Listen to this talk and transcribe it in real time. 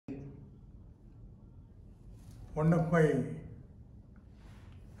One of my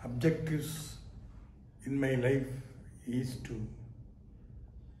objectives in my life is to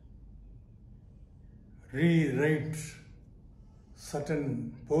rewrite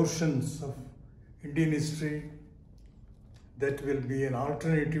certain portions of Indian history that will be an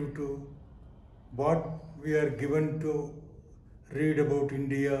alternative to what we are given to read about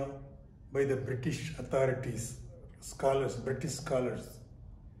India by the British authorities, scholars, British scholars.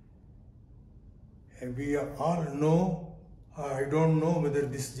 And we all know, I don't know whether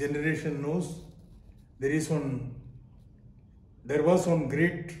this generation knows, there was one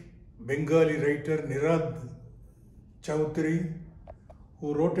great Bengali writer, Nirad Chowdhury,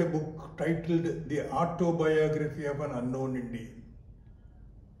 who wrote a book titled The Autobiography of an Unknown Indian.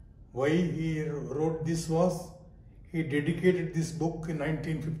 Why he wrote this was, he dedicated this book in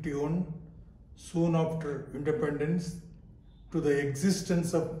 1951, soon after independence, to the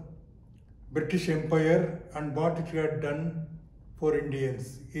existence of British Empire and what it had done for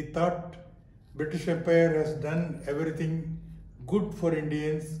Indians. He thought British Empire has done everything good for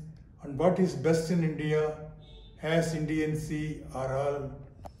Indians, and what is best in India, as Indians see, are all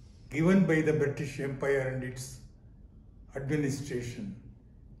given by the British Empire and its administration.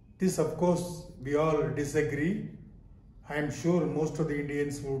 This, of course, we all disagree. I am sure most of the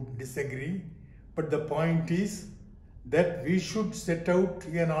Indians would disagree, but the point is that we should set out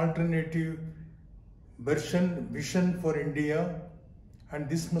an alternative vision for India, and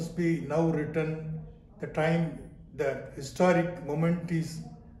this must be now written. The historic moment is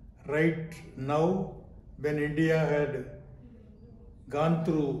right now, when India had gone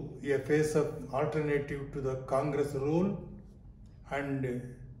through a phase of alternative to the Congress rule, and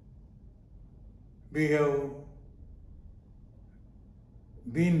we have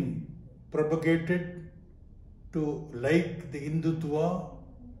been propagated to like the Hindutva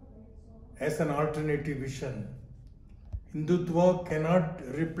as an alternative vision. Hindutva cannot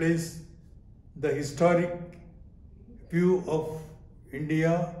replace the historic view of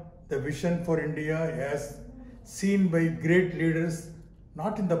India, the vision for India as seen by great leaders,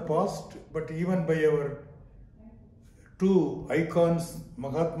 not in the past, but even by our two icons,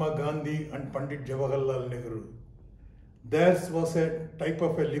 Mahatma Gandhi and Pandit Jawaharlal Nehru. Theirs was a type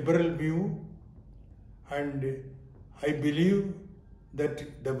of a liberal view, and I believe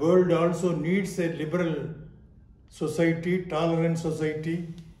that the world also needs a liberal society, tolerant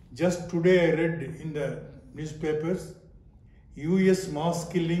society. Just today I read in the newspapers, US mass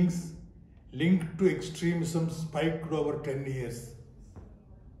killings linked to extremism spiked over 10 years.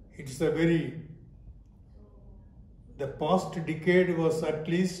 It's the past decade was at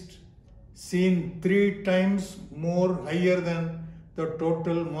least seen 3 times more higher than the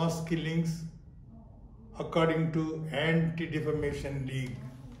total mass killings according to Anti-Defamation League.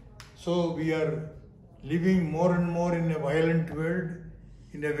 So we are living more and more in a violent world,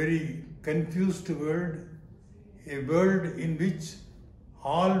 in a very confused world, a world in which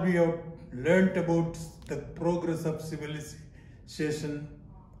all we have learnt about the progress of civilization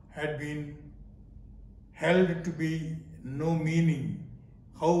had been held to be no meaning.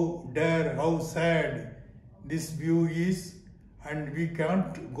 How dire, how sad this view is, and we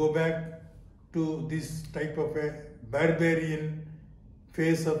can't go back to this type of a barbarian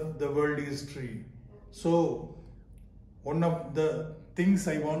phase of the world history. So one of the things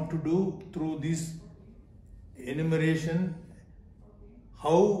I want to do through this enumeration,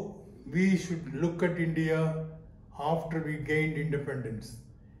 how we should look at India after we gained independence.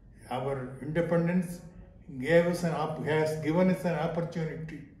 Our independence has given us an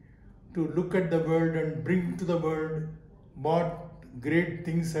opportunity to look at the world and bring to the world what great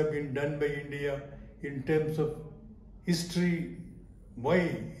things have been done by India in terms of history,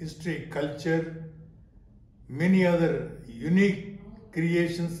 culture, many other unique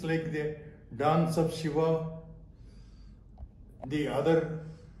creations like the dance of Shiva, the other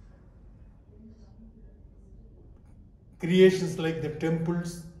creations like the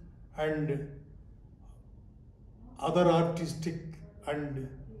temples and other artistic and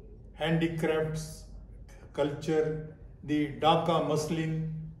handicrafts culture, the Dhaka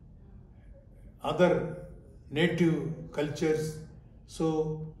muslin, other native cultures.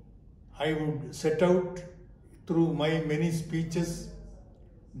 So I would set out through my many speeches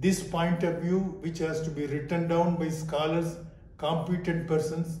this point of view, which has to be written down by scholars, competent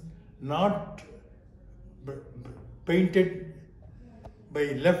persons, not painted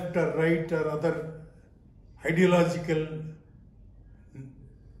by left or right or other ideological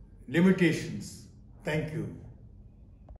limitations. Thank you.